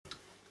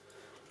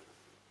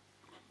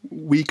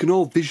We can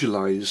all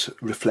visualise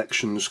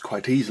reflections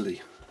quite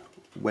easily.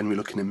 When we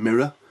look in a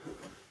mirror,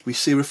 we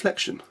see a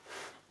reflection.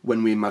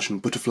 When we imagine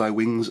butterfly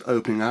wings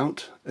opening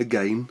out,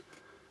 again,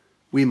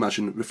 we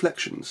imagine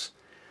reflections.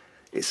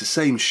 It's the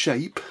same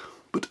shape,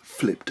 but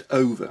flipped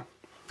over.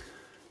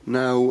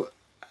 Now,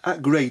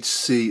 at grade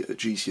C at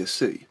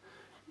GCSE,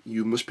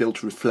 you must be able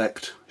to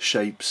reflect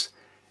shapes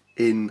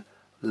in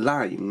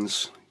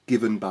lines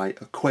given by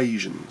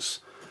equations.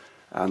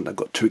 And I've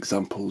got two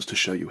examples to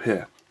show you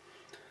here.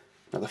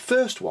 Now the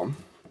first one,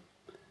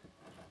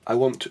 I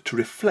want to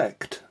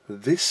reflect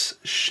this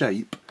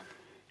shape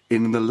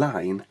in the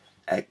line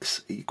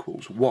x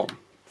equals 1.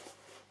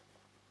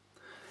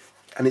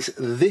 And it's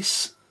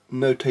this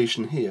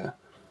notation here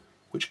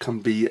which can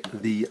be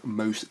the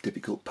most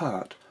difficult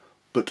part,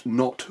 but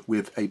not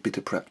with a bit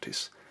of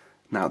practice.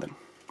 Now then,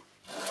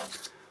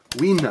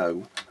 we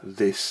know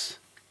this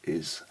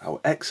is our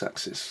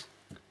x-axis.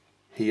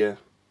 Here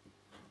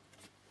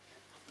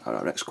are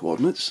our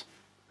x-coordinates,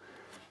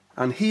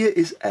 and here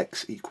is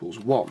x equals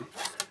 1.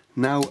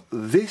 Now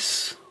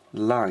this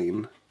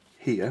line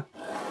here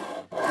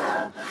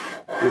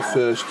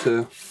refers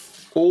to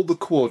all the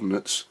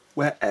coordinates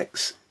where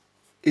x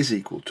is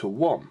equal to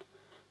 1.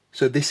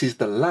 So this is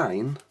the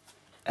line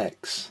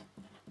x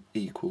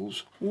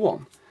equals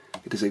 1.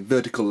 It is a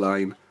vertical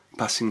line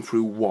passing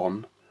through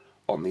 1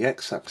 on the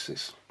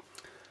x-axis.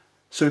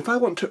 So if I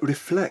want to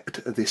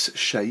reflect this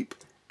shape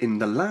in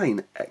the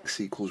line x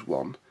equals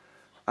 1,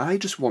 I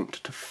just want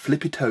to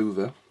flip it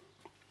over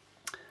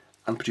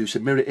and produce a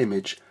mirror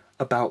image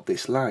about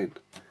this line.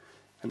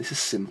 And it's as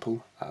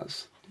simple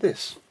as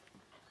this.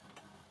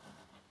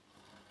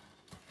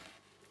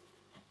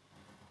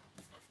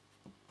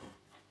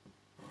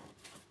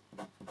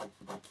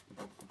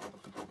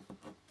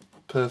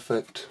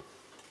 Perfect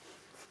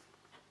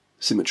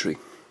symmetry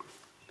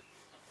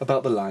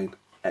about the line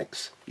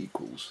x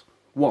equals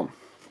 1.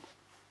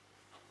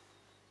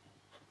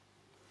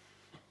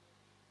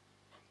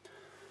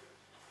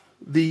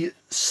 The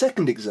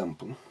second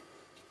example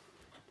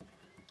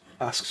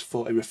asks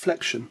for a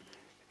reflection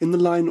in the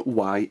line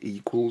y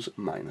equals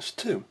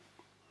 -2.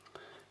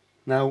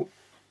 Now,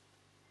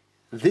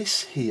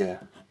 this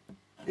here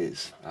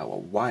is our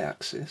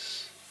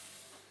y-axis,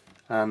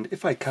 and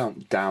if I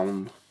count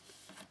down,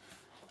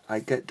 I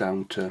get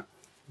down to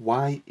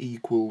y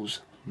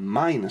equals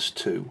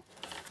 -2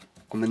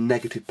 on the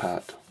negative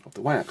part of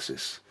the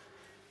y-axis.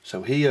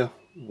 So here,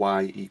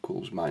 y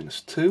equals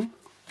 -2.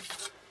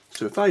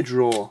 So if I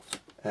draw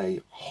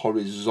a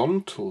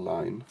horizontal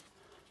line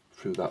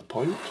through that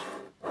point,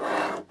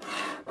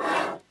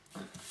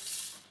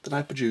 then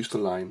I produce the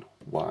line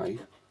y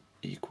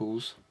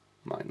equals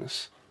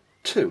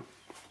 -2.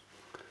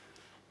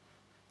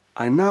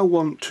 I now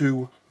want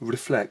to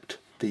reflect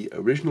the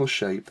original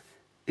shape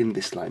in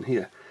this line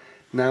here.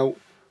 Now,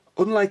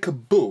 unlike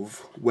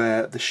above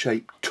where the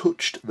shape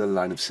touched the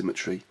line of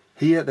symmetry,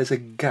 here there's a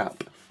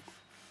gap.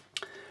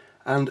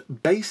 And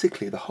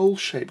basically the whole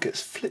shape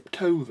gets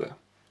flipped over,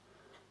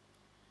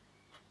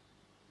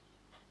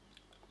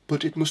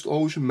 but it must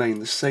always remain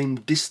the same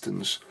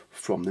distance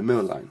from the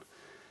mirror line.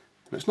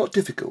 And it's not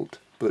difficult,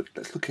 but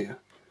let's look here.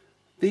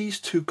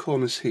 These two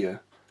corners here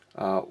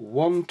are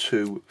 1,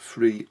 2,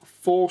 3,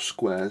 4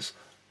 squares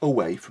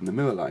away from the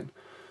mirror line.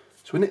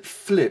 So when it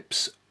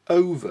flips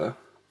over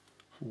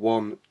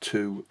 1,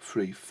 2,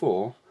 3,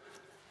 4,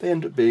 they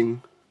end up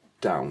being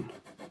down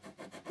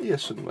here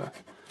somewhere.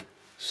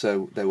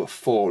 So there were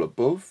 4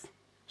 above,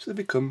 so they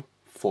become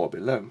 4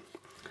 below.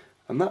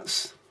 And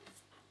that's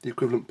the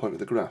equivalent point of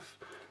the graph.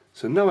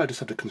 So now I just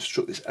have to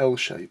construct this L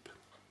shape,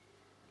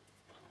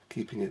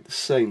 keeping it the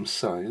same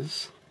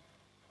size.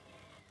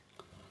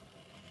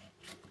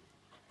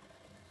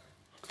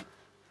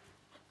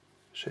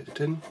 Shade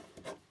it in.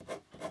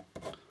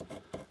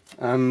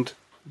 And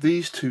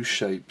these two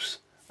shapes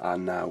are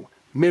now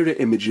mirror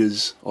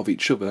images of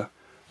each other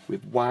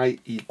with y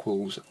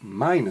equals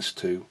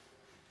 -2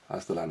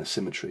 as the line of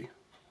symmetry.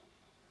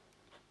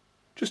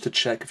 Just to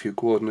check a few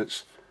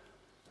coordinates,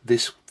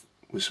 this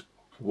was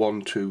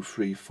 1, 2,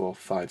 3, 4,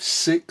 5,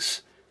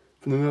 6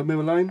 from the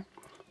mirror line.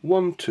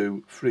 1,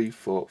 2, 3,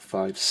 4,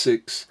 5,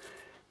 6.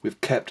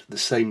 We've kept the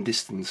same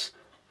distance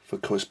for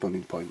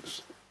corresponding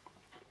points.